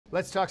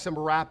Let's talk some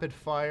rapid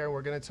fire.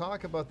 We're going to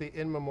talk about the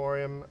in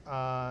memoriam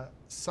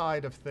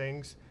side of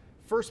things.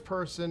 First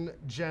person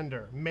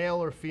gender,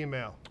 male or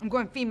female? I'm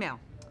going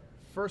female.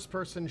 First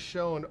person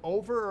shown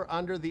over or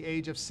under the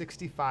age of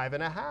 65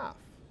 and a half?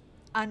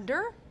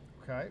 Under?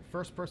 Okay.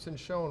 First person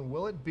shown,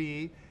 will it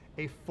be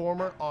a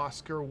former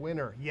Oscar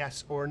winner?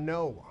 Yes or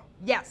no?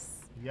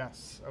 Yes.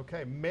 Yes.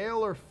 Okay.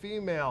 Male or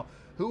female?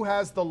 Who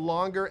has the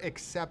longer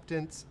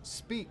acceptance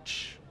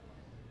speech?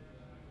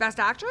 Best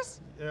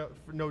actress?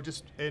 No,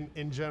 just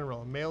in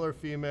general. Male or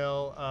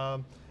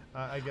female?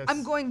 I guess.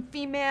 I'm going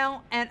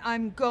female, and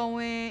I'm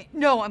going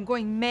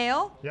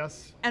male.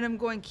 Yes. And I'm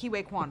going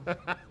Kiwi Kwan.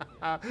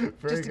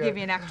 Just to give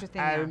you an extra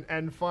thing there.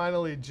 And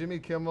finally, Jimmy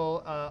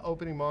Kimmel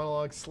opening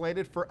monologue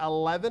slated for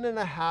 11 and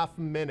a half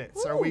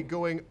minutes. Ooh. Are we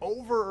going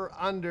over or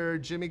under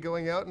Jimmy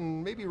going out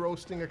and maybe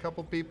roasting a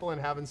couple people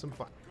and having some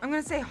fun? I'm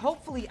going to say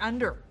hopefully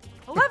under.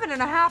 11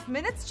 and a half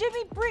minutes,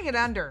 Jimmy? Bring it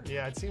under.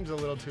 Yeah, it seems a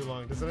little too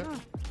long, doesn't it?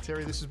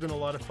 Teri, this has been a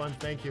lot of fun.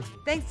 Thank you.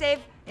 Thanks, Dave.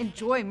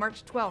 Enjoy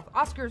March 12th.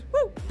 Oscars,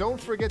 woo! Don't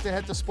forget to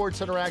head to Sports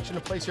Center Action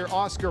to place your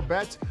Oscar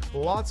bets.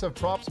 Lots of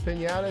props,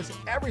 piñatas,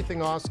 everything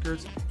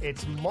Oscars.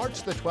 It's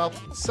March the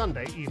 12th,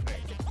 Sunday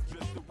evening.